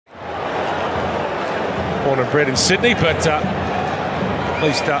born and bred in Sydney, but at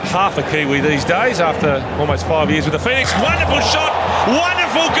least half a Kiwi these days after almost 5 years with the Phoenix. Wonderful shot,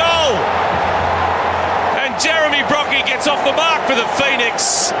 wonderful goal! And Jeremy Brockie gets off the mark for the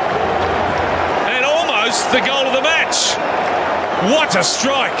Phoenix. And almost the goal of the match. What a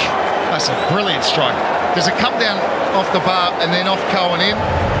strike! That's a brilliant strike. There's a come down off the bar and then off Cohen in.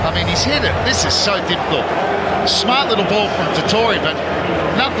 I mean, he's hit it. This is so difficult. Smart little ball from Totori, but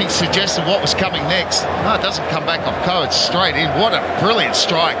nothing suggested what was coming next. No, it doesn't come back off Cohen, it's straight in. What a brilliant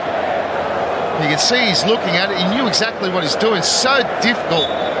strike. You can see he's looking at it. He knew exactly what he's doing. So difficult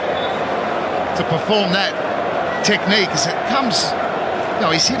to perform that technique as it comes, you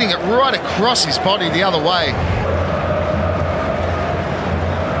know, he's hitting it right across his body the other way.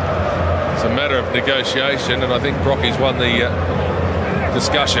 It's a matter of negotiation, and I think Brockie's won the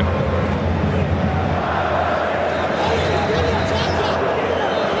discussion.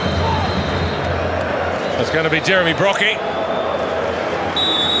 It's going to be Jeremy Brockie.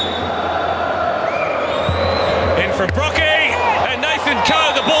 In from Brockie, and Nathan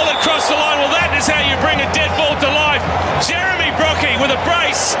Coe, the ball across the line. Well, that is how you bring a dead ball to life. Jeremy Brockie with a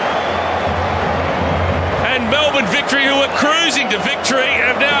brace. And Melbourne Victory, who were cruising to victory,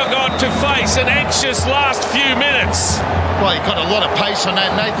 have now got to face an anxious last few minutes. Well, he got a lot of pace on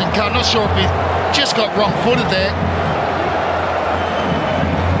that, Nathan Coe. I'm not sure if he just got wrong-footed there.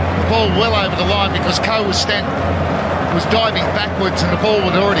 Ball well over the line because Coe was diving backwards and the ball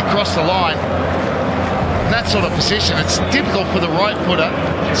would already cross the line. In that sort of position, it's difficult for the right footer.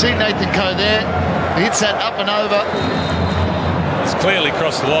 See Nathan Coe there, he hits that up and over. It's clearly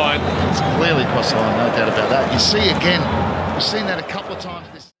crossed the line. It's clearly crossed the line, no doubt about that. You see again, we've seen that a couple of times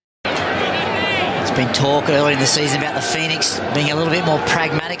this. There's been talk earlier in the season about the Phoenix being a little bit more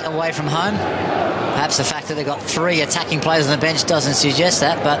pragmatic away from home. Perhaps the fact that they've got 3 attacking players on the bench doesn't suggest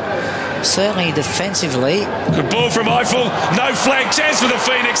that, but certainly defensively. Good ball from Eiffel. No flag chance for the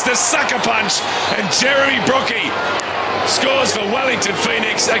Phoenix. The sucker punch. And Jeremy Brockie scores for Wellington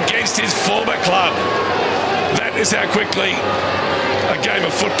Phoenix against his former club. That is how quickly a game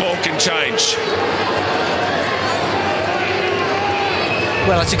of football can change.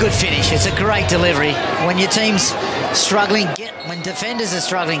 Well, it's a good finish. It's a great delivery. When your team's struggling, when defenders are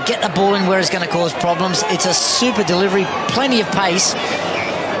struggling, get the ball in where it's going to cause problems. It's a super delivery, plenty of pace.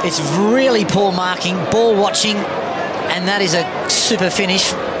 It's really poor marking, ball watching, and that is a super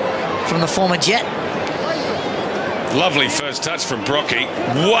finish from the former Jet. Lovely first touch from Brockie.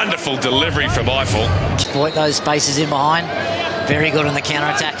 Wonderful delivery from Eiffel. Exploit those spaces in behind. Very good on the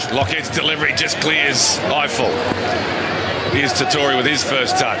counter-attack. Lockhead's delivery just clears Eiffel. Here's Totori with his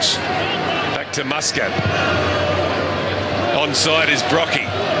first touch. Back to Muscat. Onside is Brockie.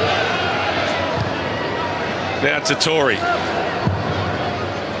 Now Totori.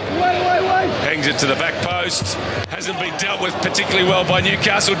 Hangs it to the back post. Hasn't been dealt with particularly well by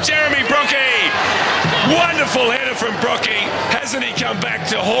Newcastle. Jeremy Brockie! Wonderful header from Brockie. Hasn't he come back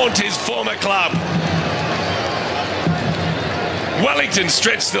to haunt his former club? Wellington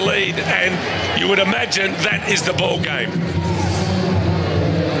stretched the lead, and you would imagine that is the ball game.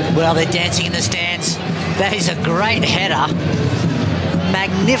 Well, they're dancing in the stands. That is a great header.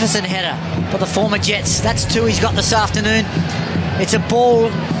 Magnificent header for the former Jets. That's 2 he's got this afternoon. It's a ball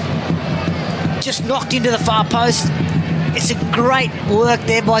just knocked into the far post. It's a great work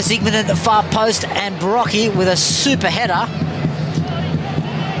there by Zygmunt at the far post, and Brockie with a super header.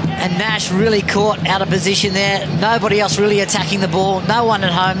 And Nash really caught out of position there. Nobody else really attacking the ball. No one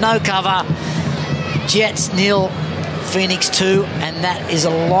at home, no cover. Jets 0, Phoenix 2, and that is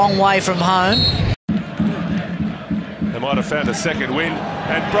a long way from home. They might have found a second win,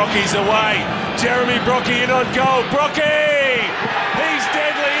 and Brockie's away. Jeremy Brockie in on goal. Brockie! He's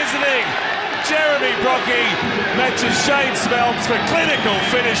deadly, isn't he? Jeremy Brockie matches Shane Smelts for clinical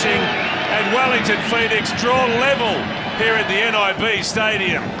finishing, and Wellington Phoenix draw level here at the NIB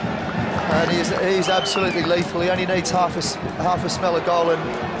Stadium. And he's absolutely lethal. He only needs half a smell of goal,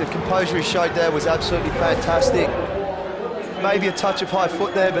 and the composure he showed there was absolutely fantastic. Maybe a touch of high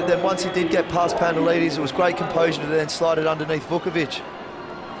foot there, but then once he did get past Pandelides, it was great composure to then slide it underneath Vukovic.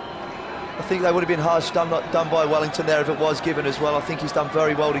 I think they would have been harsh done by Wellington there if it was given as well. I think he's done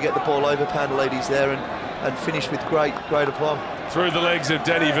very well to get the ball over Pandelides there and finish with great aplomb. Through the legs of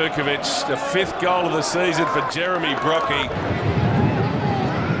Danny Vukovic, the 5th goal of the season for Jeremy Brockie.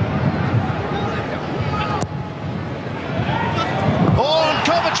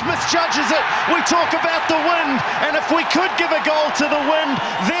 Misjudges it. We talk about the wind, and if we could give a goal to the wind,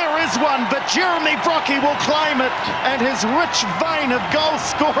 there is one, but Jeremy Brockie will claim it, and his rich vein of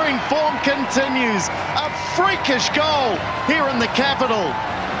goal-scoring form continues. A freakish goal here in the capital.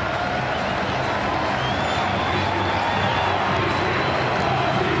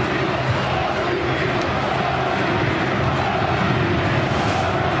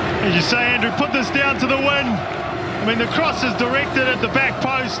 you say, Andrew, put this down to the wind. I mean, the cross is directed at the back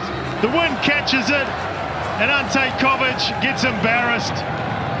post. The wind catches it, and Ante Kovic gets embarrassed.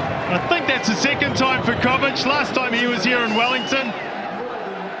 I think that's the second time for Kovic. Last time he was here in Wellington,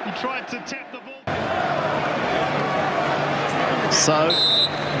 he tried to tap the ball. So,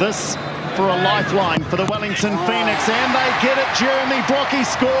 this for a lifeline for the Wellington Phoenix, and they get it. Jeremy Brockie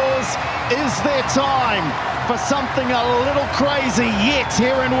scores. Is there time for something a little crazy yet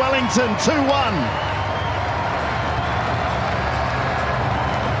here in Wellington? 2-1.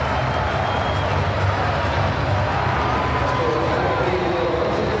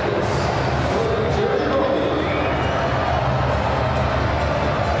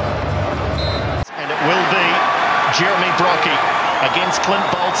 Jeremy Brockie against Clint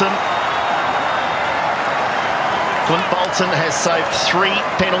Bolton. Clint Bolton has saved 3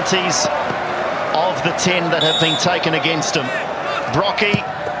 penalties of the 10 that have been taken against him. Brockie,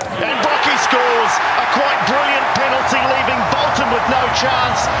 and Brockie scores a quite brilliant penalty, leaving Bolton with no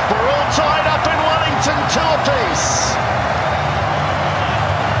chance. We're all tied up in Wellington, 2 apiece.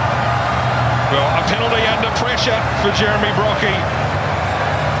 Well, a penalty under pressure for Jeremy Brockie.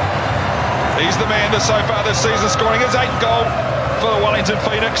 He's the man that so far this season, scoring his 8th goal for the Wellington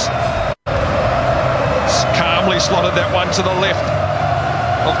Phoenix. Calmly slotted that one to the left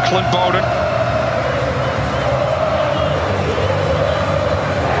of Clint Bolton.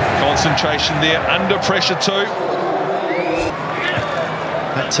 Concentration there, under pressure too.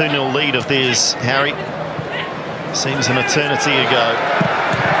 That 2-0 lead of theirs, Harry, seems an eternity ago.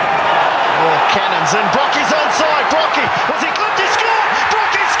 Oh, cannons, and Brockie's onside. Brockie, was he clipped? He scored!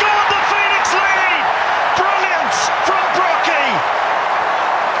 Brockie scored the Phoenix lead! Brilliant from Brockie!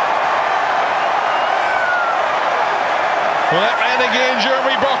 Well, that man again,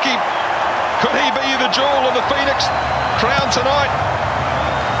 Jeremy Brockie. Could he be the jewel of the Phoenix crown tonight?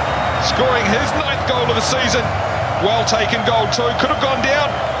 Scoring his 9th goal of the season. Well taken goal too. Could have gone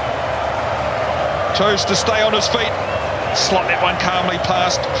down. Chose to stay on his feet. Slot that one calmly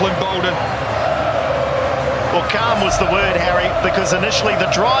past Clint Bolton. Well, calm was the word, Harry, because initially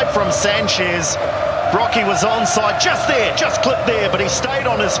the drive from Sanchez, Brockie was onside, just there, just clipped there, but he stayed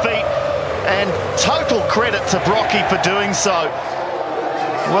on his feet, and total credit to Brockie for doing so.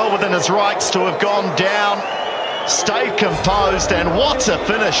 Well within his rights to have gone down, stayed composed, and what a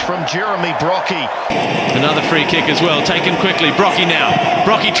finish from Jeremy Brockie. Another free kick as well, taken quickly. Brockie now.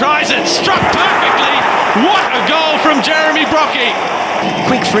 Brockie tries it, struck perfectly. What a goal from Jeremy Brockie.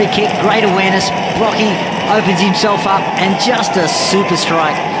 Quick free kick, great awareness. Brockie opens himself up, and just a super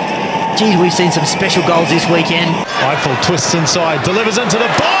strike. Geez, we've seen some special goals this weekend. Eiffel twists inside, delivers into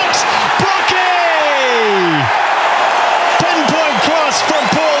the box. Brockie! Pinpoint cross from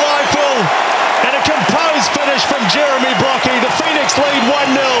Paul Eiffel, and a composed finish from Jeremy Brockie. The Phoenix lead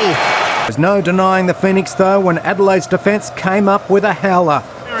 1-0. There's no denying the Phoenix, though, when Adelaide's defence came up with a howler.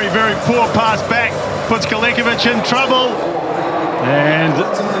 Very, very poor pass back, puts Kalikovic in trouble, and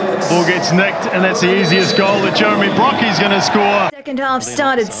ball gets nicked, and that's the easiest goal that Jeremy Brockie's going to score. Second half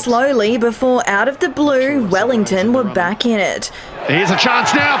started slowly before, out of the blue, Wellington were back in it. Here's a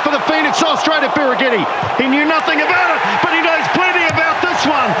chance now for the Phoenix. Oh, straight at Birighitti. He knew nothing about it, but he knows plenty about this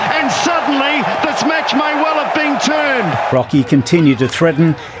one, and suddenly this match may well have been turned. Brockie continued to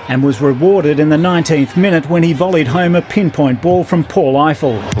threaten and was rewarded in the 19th minute when he volleyed home a pinpoint ball from Paul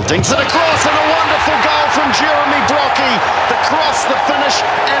Eiffel. Dinks it across, and a wonderful goal from Jeremy Brockie. The cross, the finish,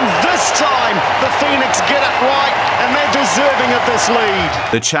 and this time the Phoenix get it right, and they're deserving of this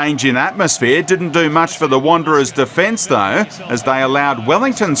lead. The change in atmosphere didn't do much for the Wanderers' defence though, as they allowed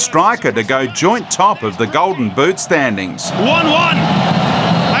Wellington striker to go joint top of the Golden Boot standings. 1-1,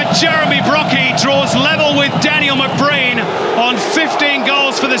 and Jeremy Brockie draws level with Daniel McBreen on 15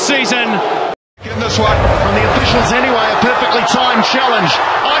 goals for the season. In this one, from the officials anyway, a perfectly timed challenge.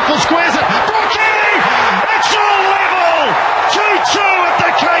 Eiffel squares it. Brockie!